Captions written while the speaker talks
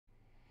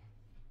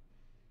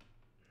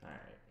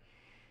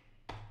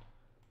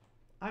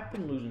I've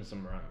been losing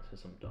some runs to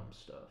some dumb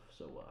stuff,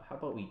 so how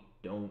about we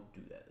don't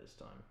do that this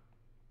time?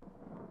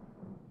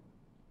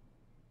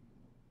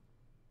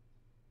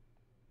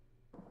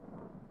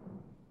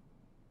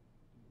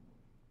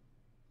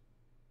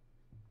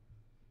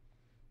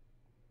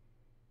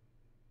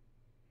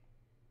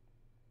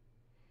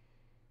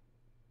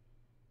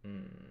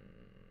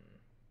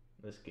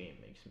 This game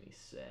makes me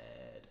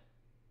sad.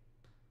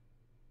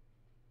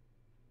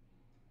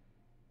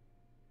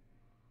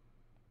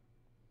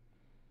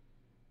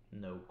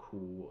 No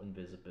cool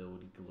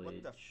invisibility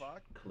What the glitch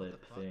fuck?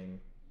 clip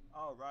thing.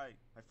 Oh, right.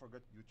 I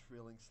forgot you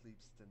thrilling sleep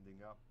standing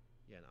up.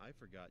 Yeah, and I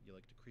forgot you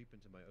like to creep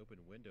into my open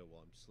window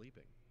while I'm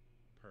sleeping.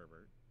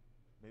 Pervert.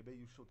 Maybe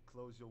you should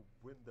close your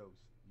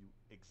windows, you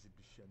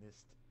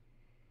exhibitionist.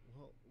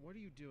 Well, what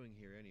are you doing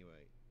here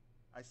anyway?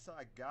 I saw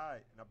a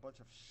guy and a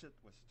bunch of shit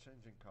was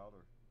changing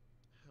color.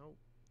 How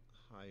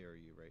high are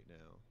you right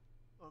now?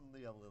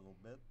 Only a little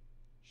bit.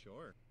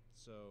 Sure.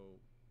 So,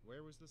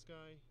 where was this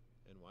guy?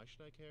 And why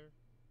should I care?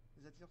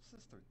 He's at your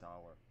sister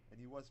tower, and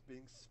he was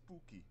being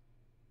spooky.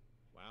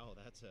 Wow,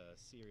 that's a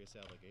serious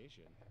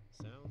allegation.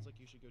 Sounds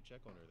like you should go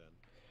check on her then.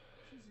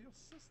 She's your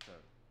sister.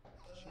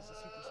 She's a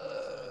super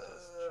smart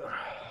scientist. She's not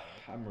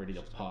bad. I'm ready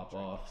to She's pop drink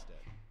off.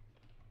 instead.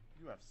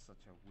 You have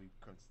such a weak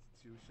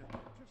constitution.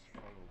 Just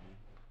follow me.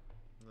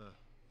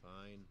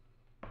 Fine.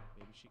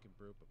 Maybe she can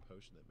brew up a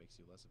potion that makes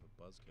you less of a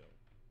buzzkill.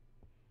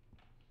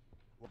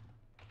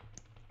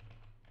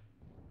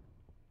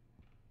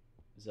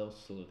 Zell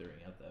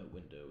slithering out that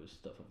window is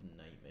stuff of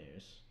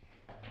nightmares.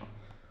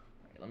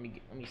 Alright, let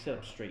me sit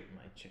up straight in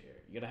my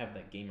chair. You gotta have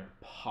that gamer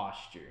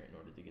posture in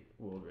order to get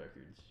world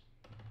records.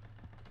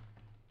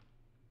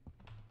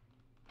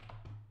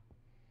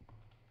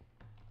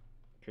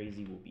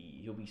 Crazy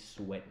he'll be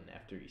sweating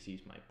after he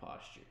sees my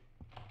posture.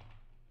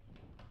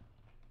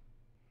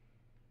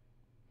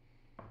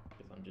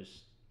 Because I'm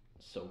just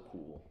so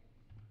cool.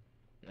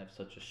 And I have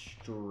such a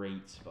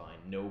straight spine,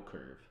 no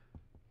curve.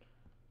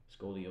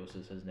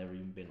 Scoliosis has never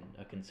even been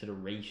a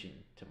consideration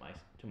to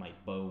my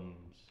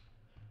bones.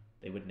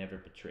 They would never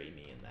betray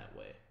me in that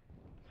way.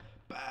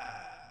 Bah!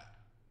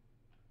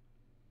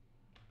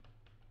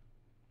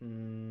 I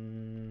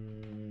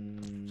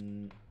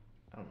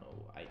don't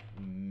know. I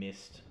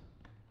missed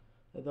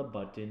the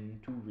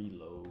button to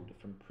reload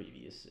from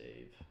previous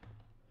save,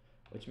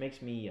 which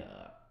makes me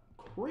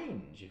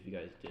cringe. If you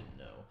guys didn't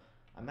know,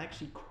 I'm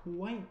actually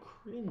quite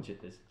cringe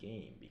at this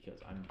game because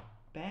I'm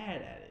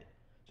bad at it.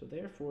 So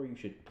therefore, you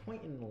should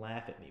point and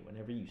laugh at me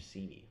whenever you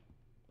see me.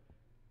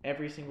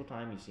 Every single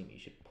time you see me, you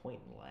should point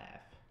and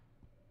laugh.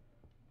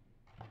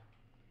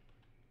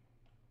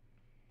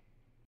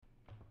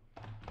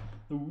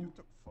 You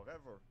took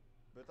forever.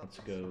 But Let's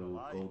I'm go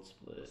alive. gold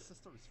Your split.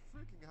 sister is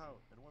freaking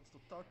out and wants to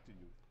talk to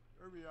you.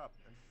 Hurry up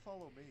and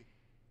follow me.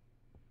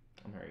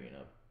 I'm hurrying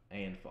up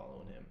and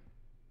following him.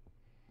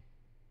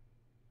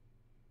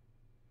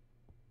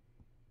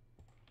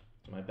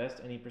 So my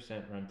best any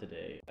percent run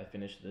today, I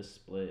finished this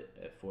split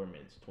at 4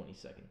 minutes 20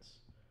 seconds,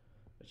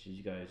 which, as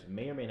you guys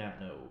may or may not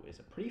know, is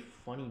a pretty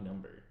funny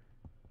number,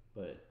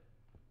 but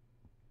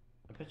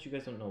I bet you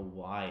guys don't know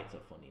why it's a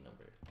funny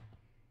number.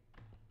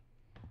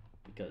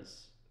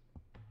 Because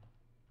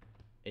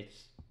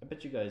I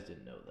bet you guys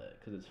didn't know that,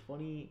 because it's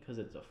funny because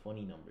it's a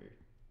funny number.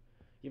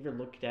 You ever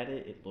looked at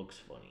it, it looks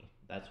funny.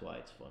 That's why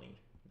it's funny.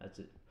 That's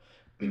it.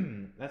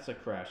 That's a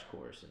crash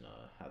course in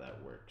how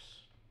that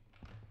works.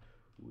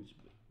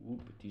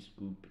 Whoopity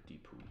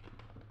scoopity poop.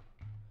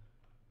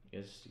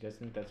 You guys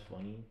think that's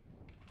funny?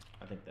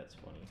 I think that's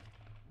funny.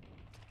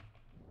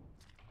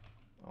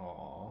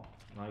 Aww.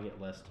 Now I get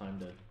less time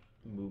to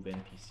move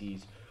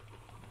NPCs.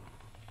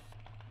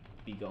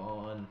 Be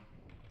gone.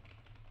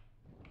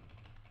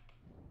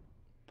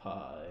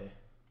 Pie.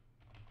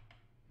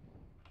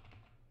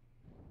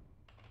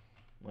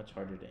 Much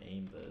harder to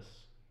aim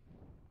this.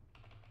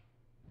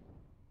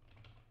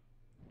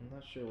 I'm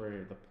not sure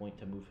where the point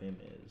to move him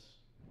is.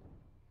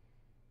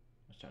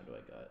 How much time do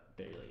I got?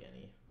 Barely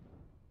any.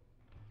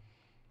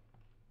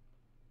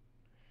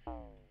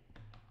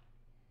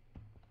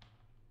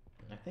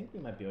 I think we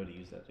might be able to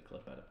use that to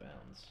clip out of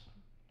bounds.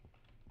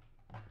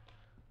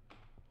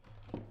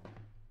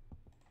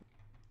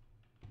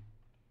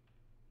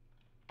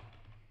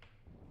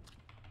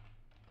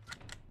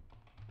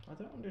 I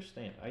don't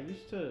understand. I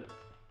used to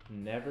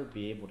never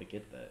be able to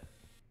get that.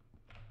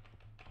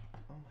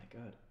 Oh my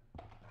god.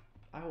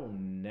 I will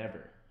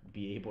never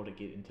be able to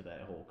get into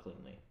that hole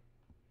cleanly.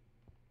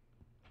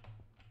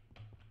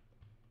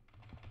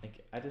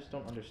 Like, I just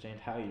don't understand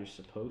how you're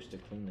supposed to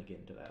cleanly get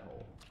into that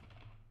hole.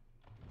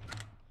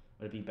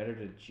 Would it be better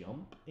to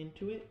jump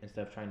into it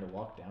instead of trying to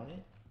walk down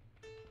it?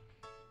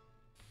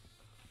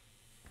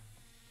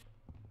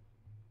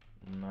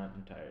 I'm not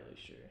entirely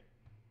sure.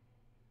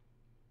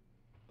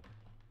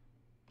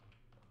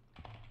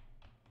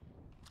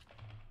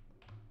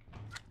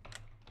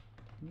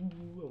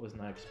 Ooh, I was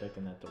not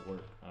expecting that to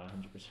work. I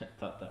 100%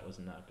 thought that was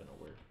not going to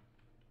work.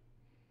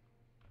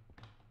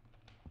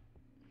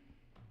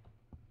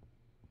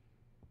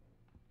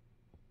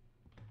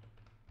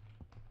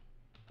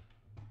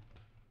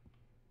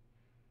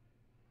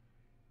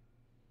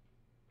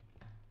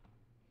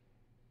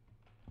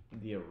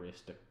 The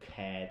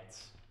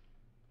Aristocats.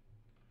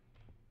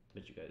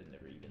 But you guys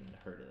never even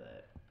heard of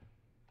that.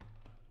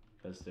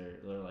 Because they're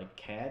like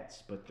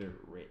cats, but they're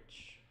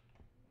rich.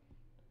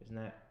 Isn't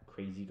that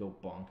crazy go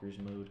bonkers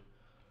mode?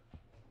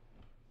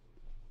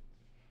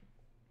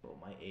 Bro,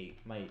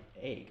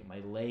 my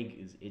leg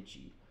is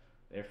itchy.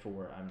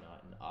 Therefore, I'm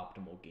not in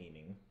optimal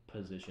gaming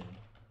position.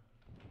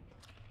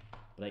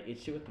 But I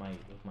itch it with my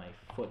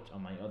foot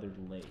on my other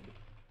leg,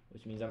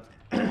 which means I'm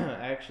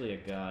actually a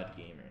god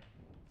gamer.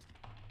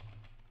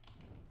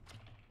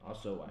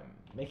 Also,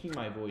 I'm making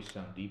my voice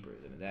sound deeper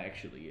than it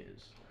actually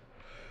is.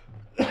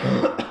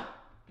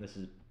 This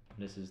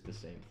is the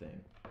same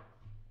thing.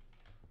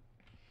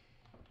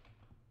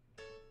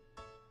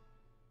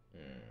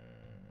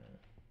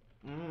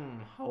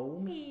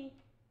 Homie.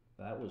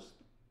 That was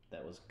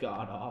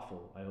god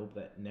awful. I hope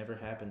that never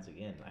happens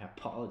again. I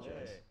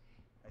apologize. Hey,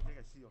 I think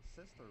I see your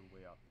sister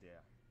way up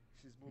there.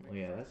 She's moving Oh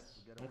yeah,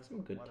 fast. that's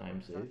some good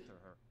time save.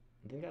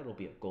 I think that'll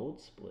be a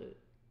gold split.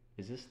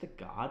 Is this the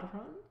god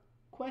run?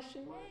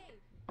 Question mark? Hey,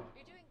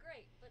 you're doing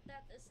great, but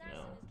that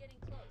assassin is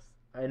getting close.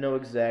 I know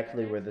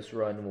exactly where this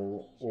run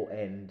will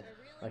end.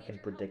 I can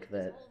predict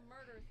that. Whole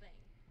murder thing.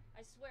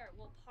 I swear,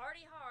 we'll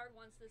party hard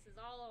once this is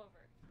all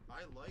over.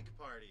 I like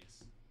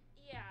parties.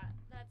 Yeah,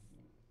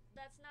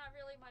 that's not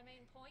really my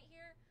main point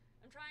here.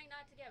 I'm trying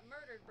not to get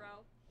murdered,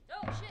 bro.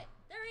 Oh shit,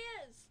 there he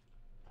is!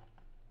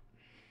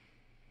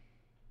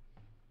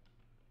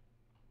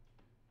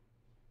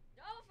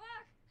 Oh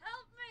fuck,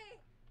 help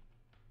me!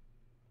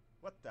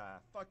 What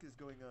the fuck is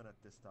going on at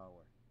this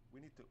tower? We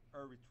need to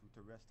hurry through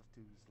the rest of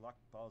this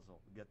locked puzzle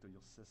to get to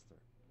your sister.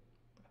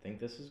 I think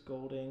this is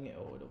golding.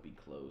 Oh, it'll be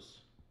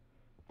close.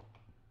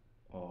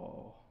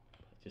 Oh,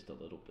 just a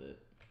little bit.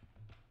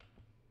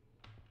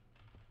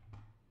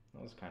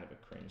 That was kind of a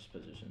cringe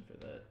position for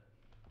that.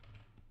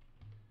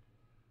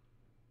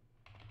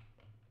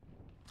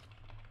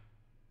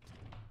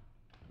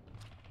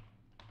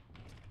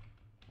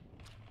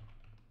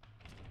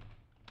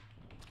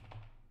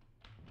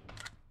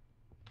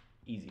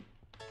 Easy.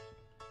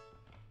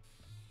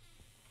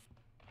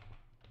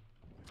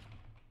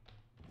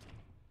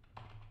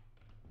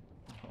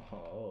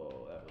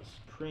 Oh, that was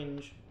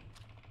cringe.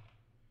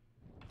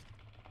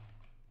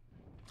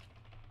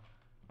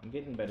 I'm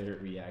getting better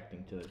at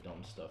reacting to the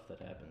dumb stuff that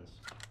happens.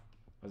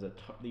 As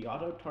the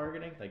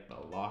auto-targeting, like the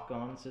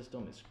lock-on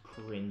system, is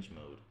cringe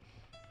mode.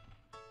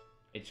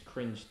 It's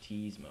cringe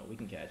tease mode. We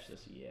can catch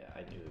this. Yeah,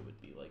 I knew it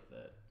would be like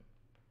that.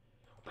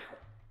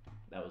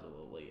 That was a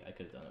little late. I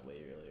could have done it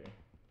way earlier.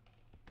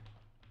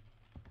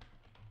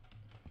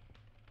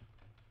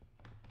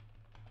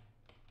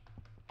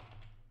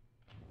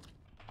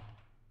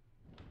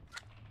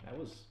 That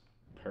was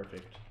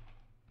perfect.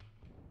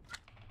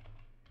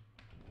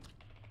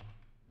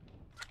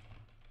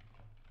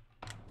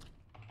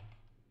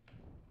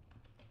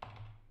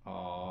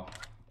 Aw,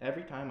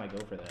 every time I go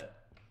for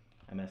that,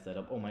 I mess that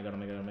up. Oh my god, oh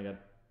my god, oh my god.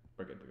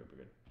 We're good, we're good, we're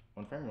good.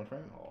 One frame, one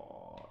frame. Aw,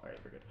 alright,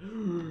 we're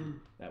good.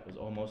 That was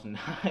almost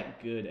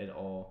not good at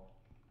all.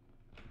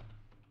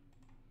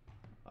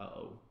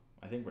 Uh-oh.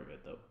 I think we're good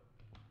though.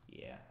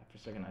 Yeah, for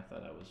a second I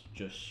thought I was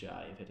just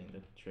shy of hitting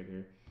the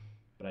trigger.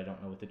 But I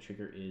don't know what the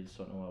trigger is,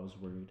 so I don't know why I was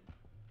worried.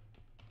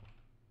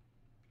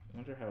 I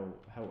wonder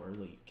how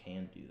early you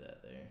can do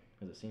that there.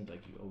 Because it seems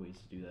like you always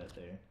do that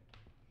there.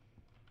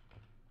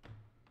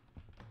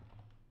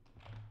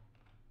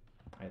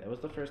 Alright, that was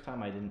the first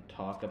time I didn't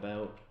talk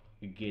about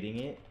getting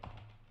it.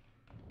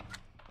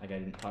 Like, I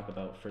didn't talk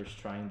about first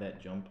trying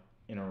that jump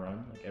in a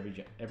run. Like,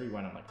 every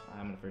run I'm like,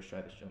 I'm gonna first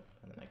try this jump,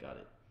 and then I got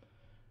it.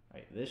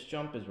 Alright, this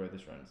jump is where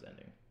this run's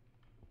ending.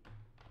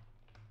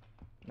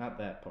 Not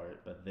that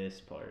part, but this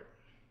part.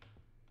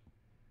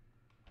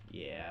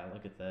 Yeah,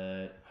 look at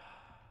that.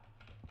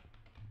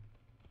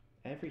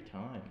 Every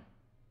time.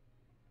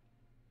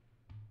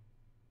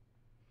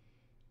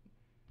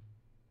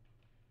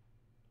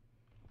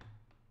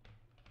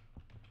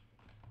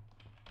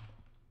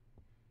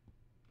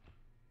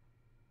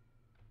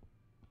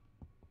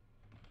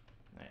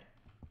 Alright.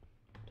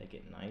 Take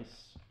it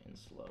nice and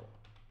slow.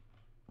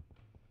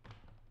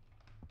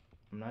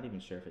 I'm not even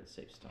sure if it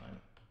saves time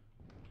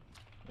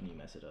when you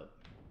mess it up.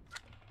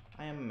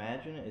 I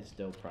imagine it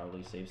still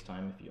probably saves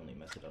time if you only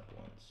mess it up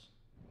once.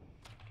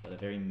 But a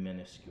very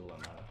minuscule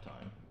amount of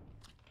time.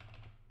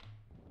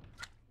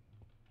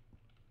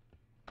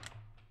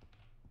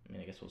 I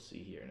mean, I guess we'll see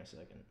here in a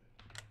second.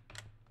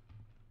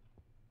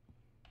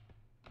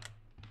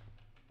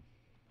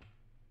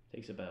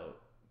 Takes about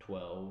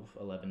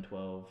 11,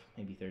 12,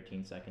 maybe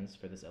 13 seconds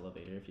for this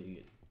elevator if you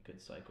get a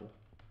good cycle.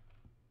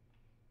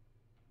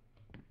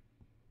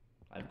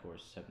 I, of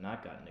course, have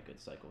not gotten a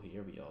good cycle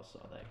here. We all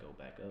saw that go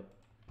back up.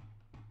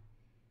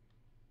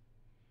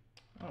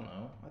 I don't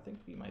know. I think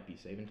we might be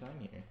saving time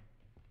here.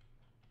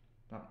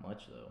 Not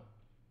much, though.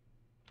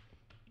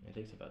 It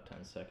takes about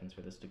 10 seconds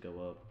for this to go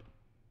up.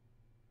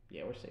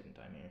 Yeah, we're saving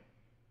time here.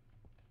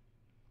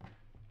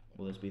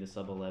 Will this be the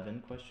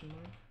sub-11 question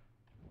mark?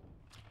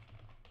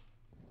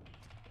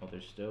 Oh,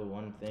 there's still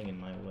one thing in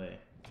my way.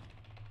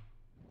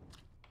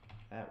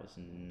 That was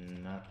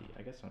not the...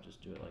 I guess I'll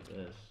just do it like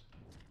this.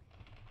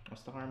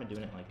 What's the harm in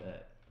doing it like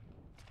that?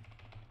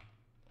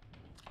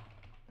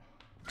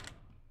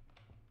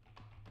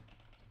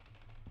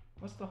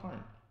 What's the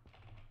harm?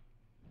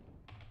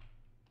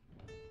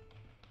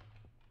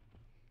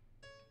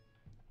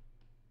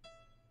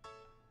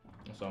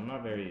 So I'm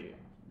not very...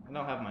 I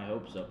don't have my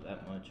hopes up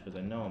that much because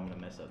I know I'm going to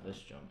mess up this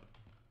jump.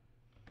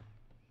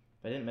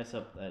 If I didn't mess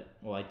up that...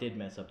 Well, I did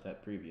mess up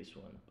that previous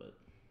one, but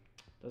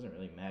it doesn't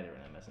really matter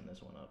when I'm messing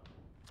this one up.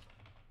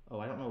 Oh,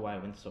 I don't know why I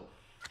went so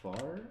far.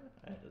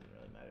 That doesn't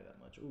really matter that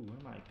much. Ooh, where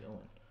am I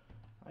going?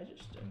 I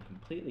just am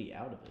completely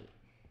out of it.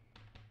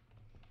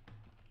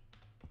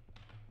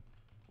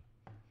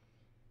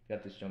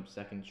 Got this jump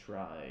second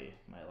try,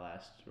 my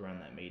last run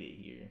that made it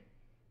here.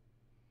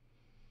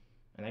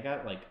 And I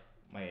got like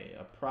my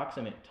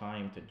approximate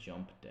time to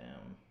jump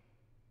down.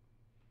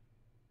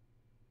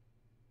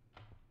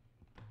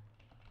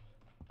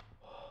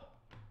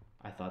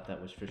 I thought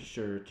that was for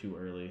sure too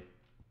early.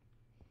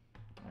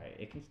 Alright,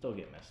 it can still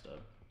get messed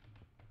up.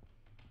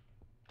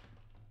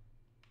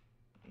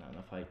 Not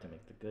enough height to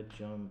make the good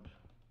jump.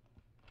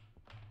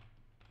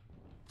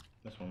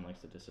 This one likes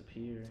to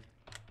disappear.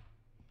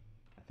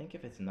 I think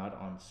if it's not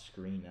on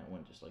screen, that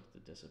one just likes to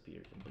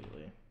disappear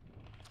completely.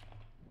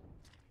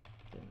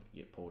 Didn't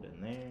get pulled in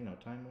there, no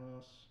time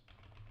loss.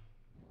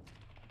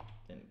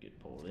 Didn't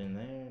get pulled in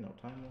there, no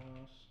time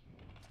loss.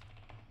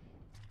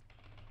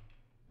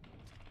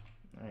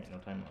 Alright, no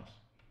time loss.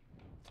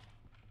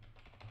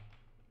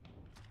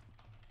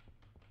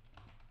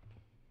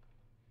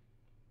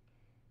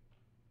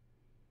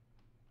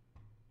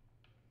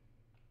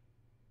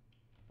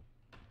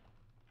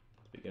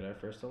 We get our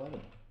first 11.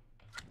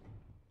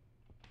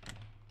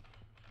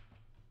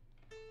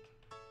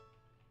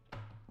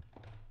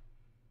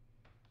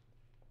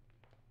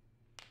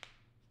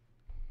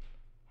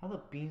 How the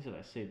beans did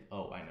I save?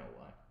 Oh, I know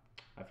why.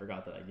 I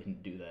forgot that I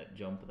didn't do that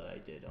jump that I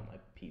did on my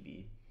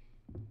PB.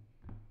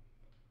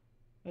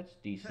 That's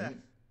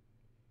decent.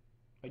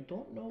 I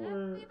don't know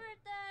where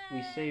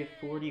we save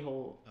 40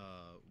 whole...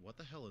 What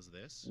the hell is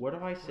this? Where do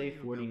I Were save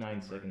you about to 49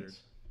 be murdered? seconds?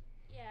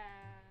 Yeah,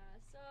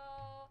 so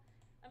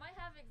I might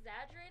have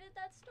exaggerated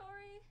that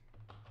story.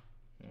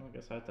 Well, I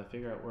guess I have to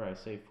figure out where I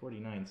save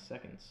 49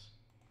 seconds.